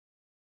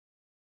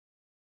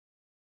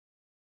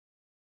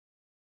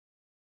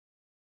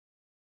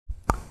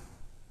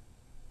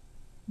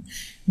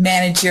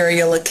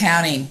Managerial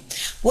accounting.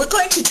 We're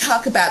going to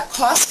talk about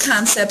cost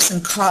concepts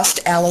and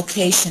cost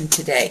allocation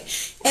today.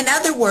 In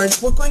other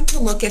words, we're going to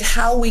look at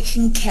how we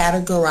can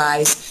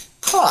categorize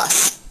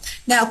costs.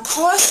 Now,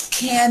 costs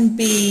can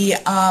be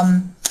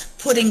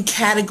put in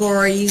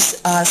categories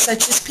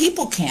such as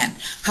people can.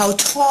 How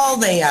tall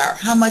they are,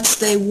 how much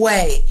they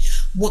weigh,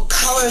 what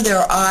color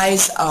their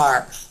eyes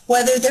are,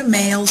 whether they're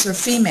males or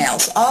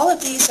females. All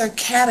of these are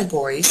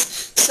categories.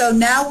 So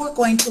now we're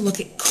going to look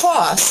at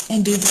costs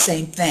and do the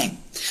same thing.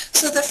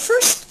 So the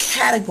first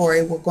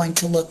category we're going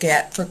to look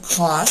at for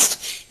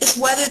cost is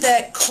whether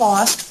that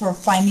cost for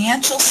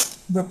financial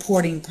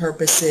reporting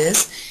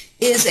purposes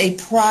is a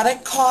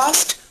product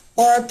cost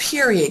or a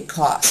period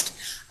cost.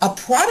 A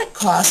product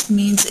cost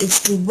means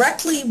it's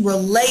directly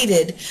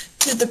related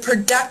to the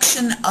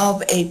production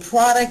of a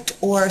product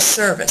or a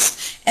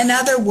service. In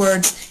other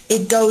words,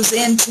 it goes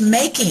into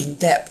making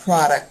that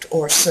product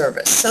or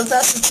service. So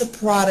thus it's a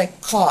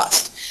product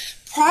cost.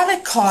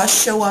 Product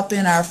costs show up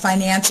in our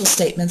financial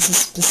statements,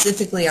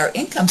 specifically our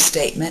income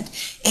statement,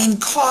 in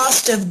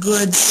cost of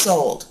goods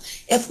sold.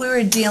 If we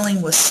were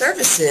dealing with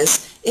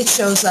services, it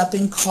shows up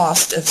in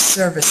cost of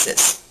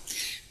services.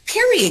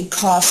 Period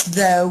costs,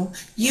 though,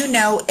 you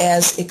know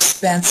as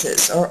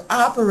expenses or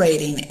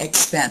operating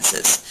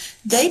expenses.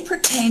 They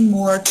pertain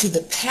more to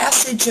the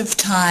passage of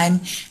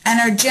time and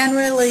are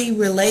generally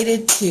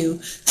related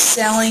to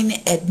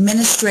selling,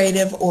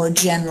 administrative, or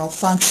general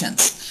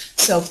functions.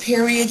 So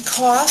period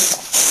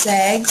costs,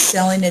 SAG,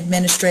 selling,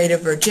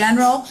 administrative, or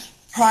general,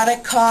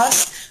 product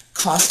costs,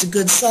 cost of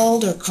goods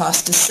sold, or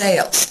cost of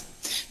sales.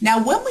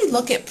 Now, when we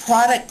look at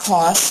product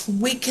costs,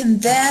 we can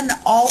then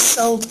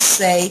also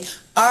say,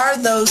 are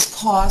those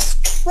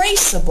costs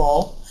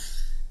traceable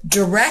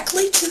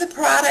directly to the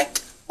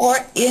product or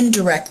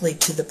indirectly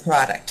to the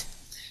product?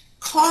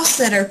 Costs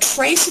that are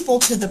traceable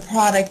to the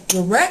product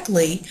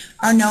directly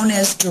are known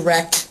as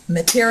direct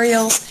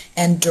materials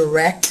and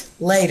direct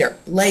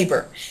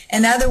labor.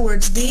 In other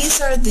words, these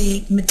are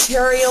the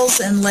materials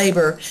and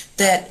labor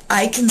that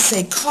I can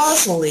say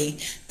causally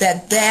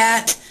that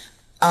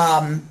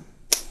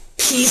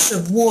piece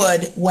of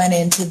wood went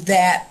into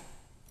that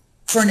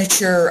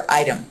furniture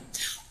item,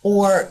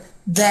 or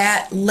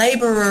that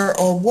laborer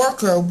or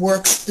worker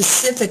works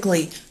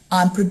specifically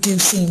on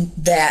producing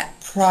that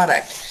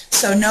product.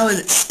 So know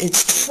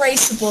it's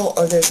traceable,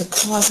 or there's a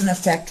cause and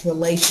effect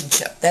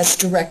relationship. That's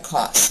direct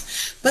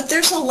costs. But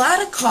there's a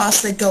lot of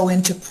costs that go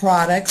into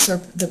products or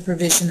the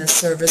provision of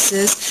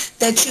services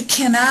that you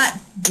cannot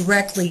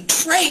directly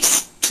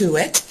trace to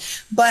it,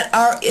 but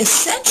are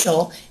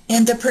essential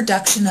in the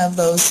production of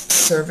those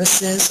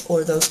services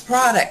or those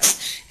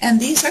products. And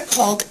these are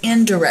called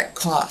indirect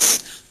costs.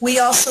 We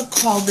also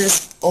call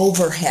this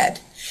overhead.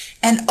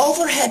 And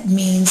overhead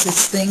means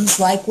it's things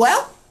like,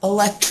 well,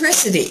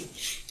 electricity,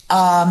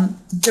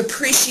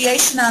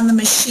 depreciation on the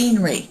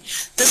machinery,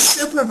 the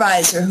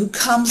supervisor who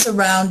comes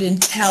around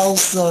and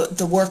tells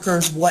the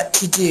workers what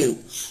to do.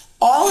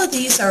 All of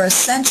these are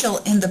essential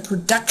in the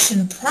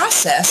production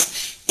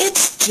process.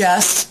 It's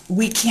just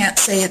we can't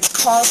say it's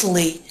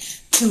causally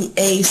to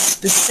a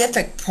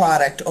specific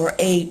product or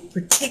a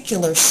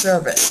particular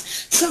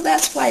service. So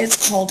that's why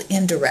it's called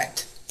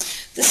indirect.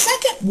 The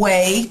second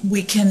way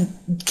we can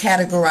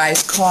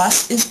categorize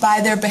costs is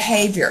by their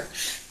behavior.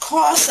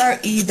 Costs are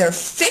either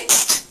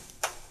fixed,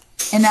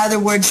 in other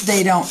words,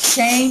 they don't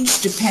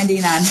change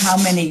depending on how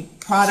many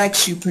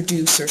products you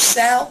produce or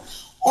sell,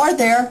 or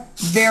they're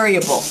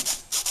variable.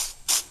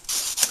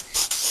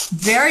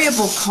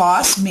 Variable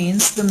cost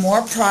means the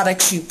more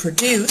products you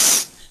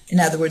produce, in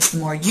other words, the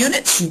more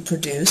units you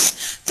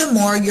produce, the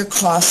more your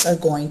costs are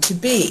going to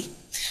be.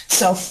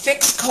 So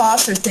fixed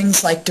costs are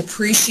things like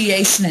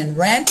depreciation and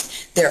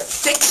rent. They're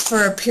fixed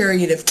for a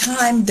period of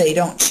time. They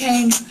don't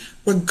change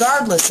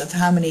regardless of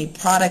how many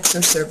products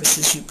or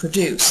services you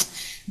produce.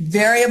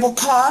 Variable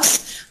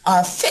costs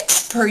are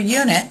fixed per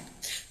unit,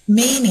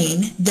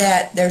 meaning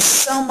that there's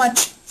so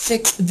much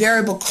fixed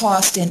variable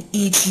cost in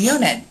each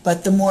unit,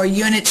 but the more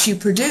units you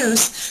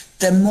produce,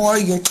 the more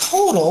your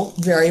total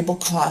variable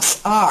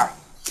costs are.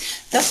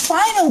 The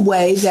final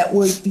way that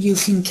you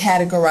can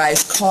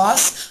categorize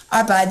costs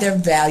are by their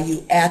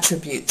value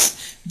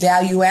attributes.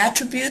 Value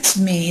attributes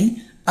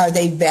mean, are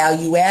they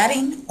value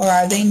adding or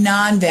are they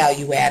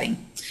non-value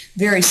adding?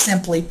 Very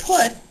simply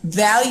put,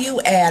 value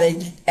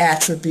added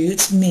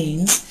attributes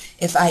means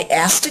if I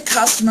asked a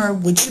customer,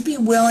 would you be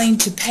willing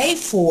to pay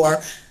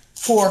for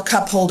 4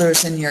 cup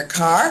holders in your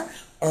car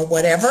or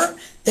whatever,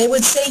 they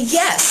would say,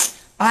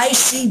 yes, I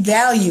see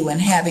value in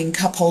having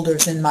cup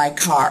holders in my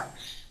car.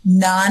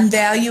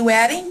 Non-value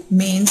adding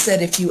means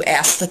that if you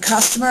ask the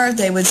customer,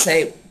 they would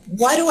say,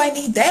 why do I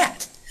need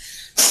that?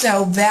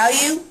 So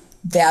value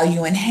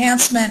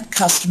enhancement,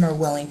 customer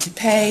willing to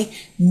pay.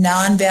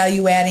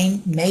 Non-value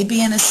adding may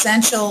be an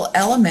essential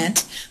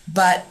element,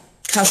 but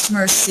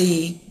customers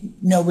see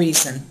no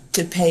reason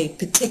to pay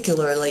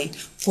particularly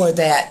for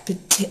that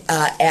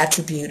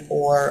attribute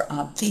or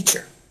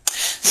feature.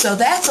 So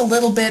that's a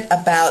little bit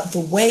about the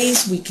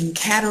ways we can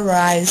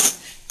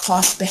categorize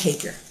cost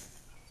behavior.